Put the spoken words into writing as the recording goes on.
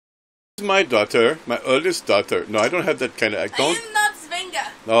My daughter, my eldest daughter. No, I don't have that kind of. I don't. I am not Svenga.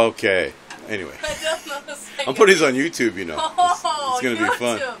 Okay. Anyway, I don't know Svenga. I'm putting this on YouTube. You know, Oh, it's gonna be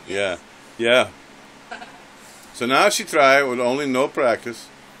fun. YouTube, Yeah, yes. yeah. So now she tried with only no practice.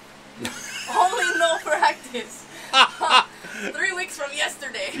 Only no practice. 3 weeks from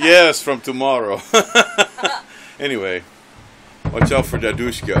yesterday. Yes, from tomorrow. Anyway, watch out for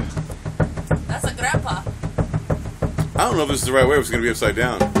Dadushka. That's a grandpa. I don't know if this is the right way. It's going to be upside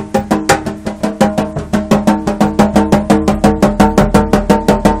down.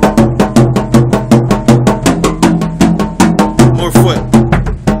 More foot.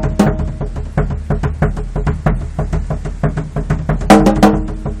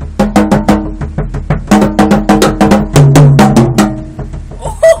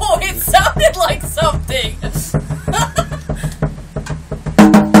 Oh, it sounded like something.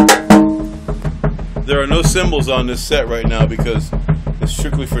 There are no cymbals on this set right now because it's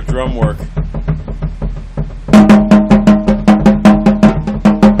strictly for drum work.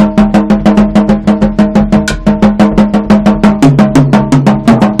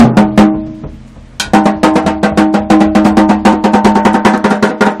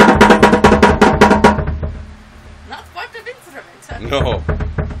 Not part of instrument. Huh? No.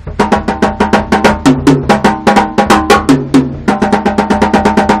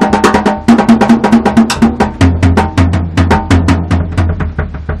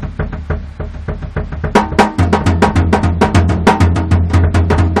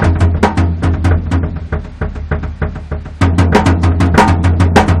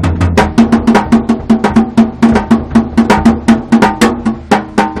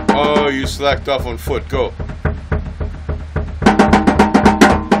 Oh, you slacked off on foot. Go.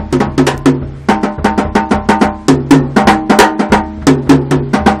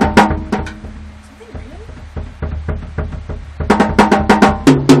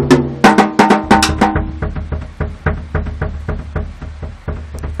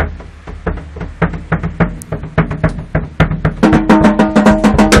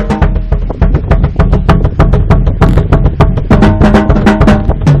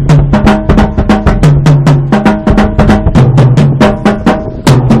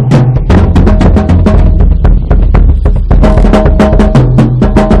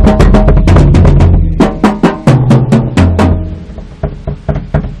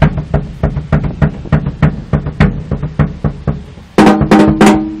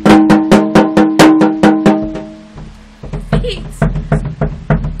 Feet.